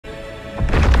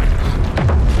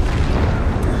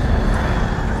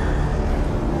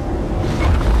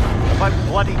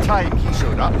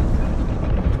showed up.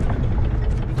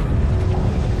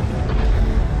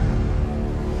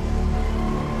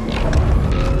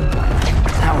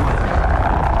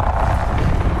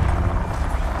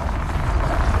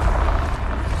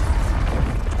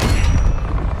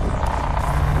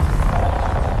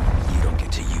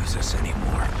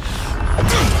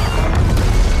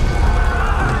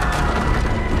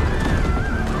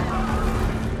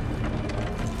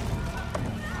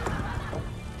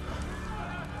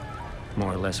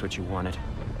 What you wanted.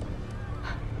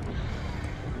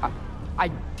 I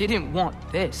didn't want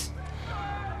this.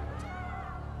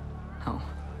 No.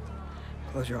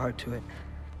 Close your heart to it.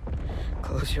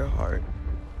 Close your heart.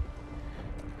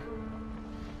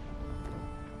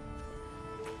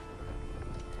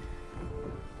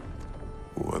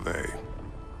 Who are they?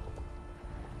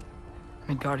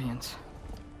 Midgardians.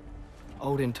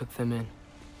 Odin took them in.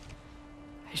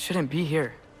 They shouldn't be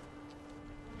here.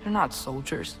 They're not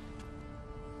soldiers.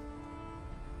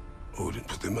 Odin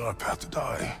put them in our path to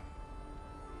die.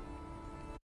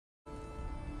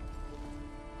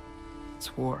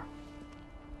 It's war.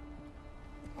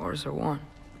 Wars are won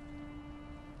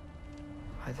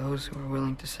by those who are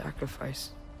willing to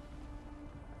sacrifice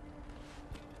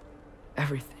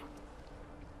everything.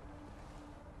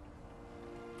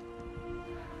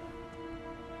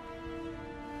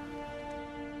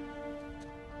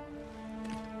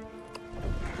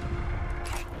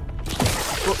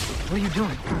 What are you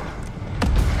doing?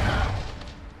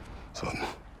 Son,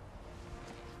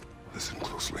 listen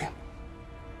closely.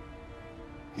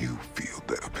 You feel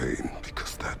their pain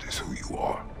because that is who you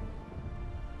are.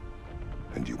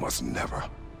 And you must never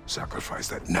sacrifice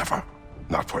that. Never.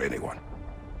 Not for anyone.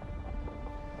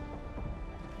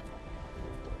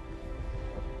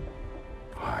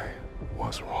 I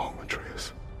was wrong,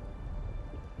 Atreus.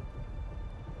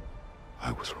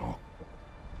 I was wrong.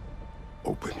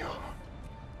 Open your heart.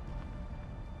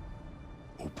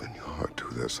 Open your heart to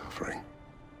their suffering.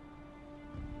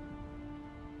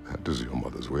 That is your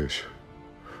mother's wish.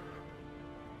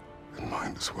 And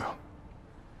mine as well.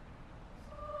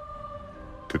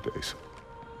 Today, son.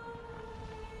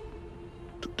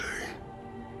 Today,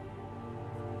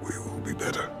 we will be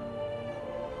better.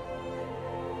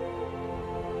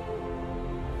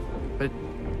 But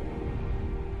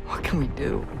what can we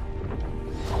do?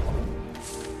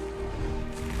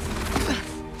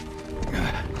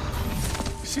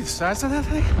 See the size of that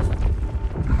thing?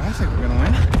 I think we're gonna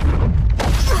win.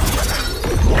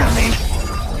 I mean,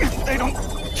 if they don't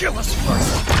kill us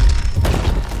first.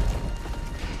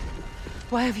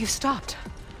 Why have you stopped?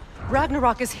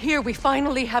 Ragnarok is here. We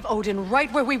finally have Odin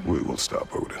right where we... We will stop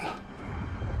Odin.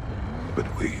 But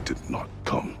we did not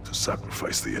come to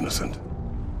sacrifice the innocent.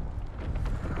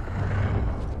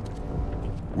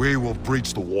 We will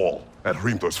breach the wall at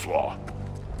Hrimthur's flaw.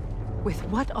 With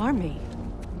what army?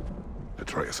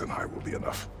 Atreus and I will be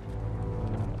enough.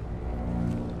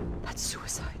 That's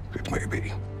suicide. It may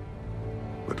be.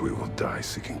 But we will die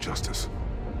seeking justice,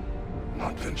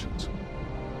 not vengeance.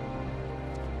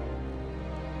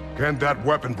 Can that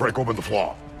weapon break open the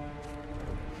flaw?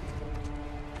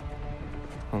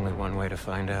 Only one way to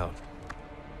find out.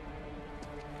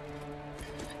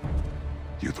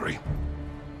 You three.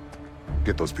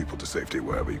 Get those people to safety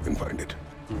wherever you can find it.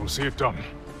 We will see it done.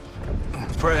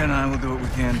 Freya and I will do what we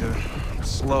can to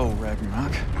slow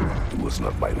Ragnarok. He was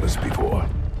not mindless before.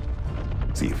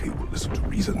 See if he will listen to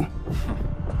reason.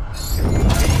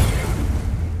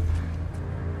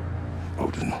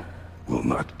 Odin will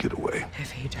not get away.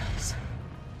 If he does,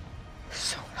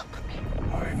 so help me.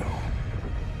 I know.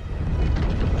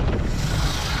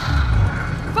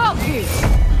 Valky!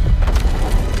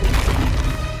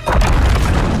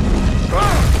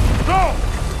 No!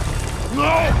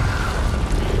 No!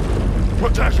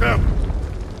 Protect him!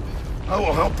 I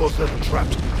will help those that are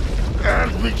trapped.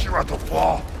 And meet you at the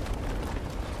flaw.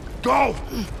 Go!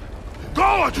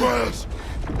 Go, Atreus!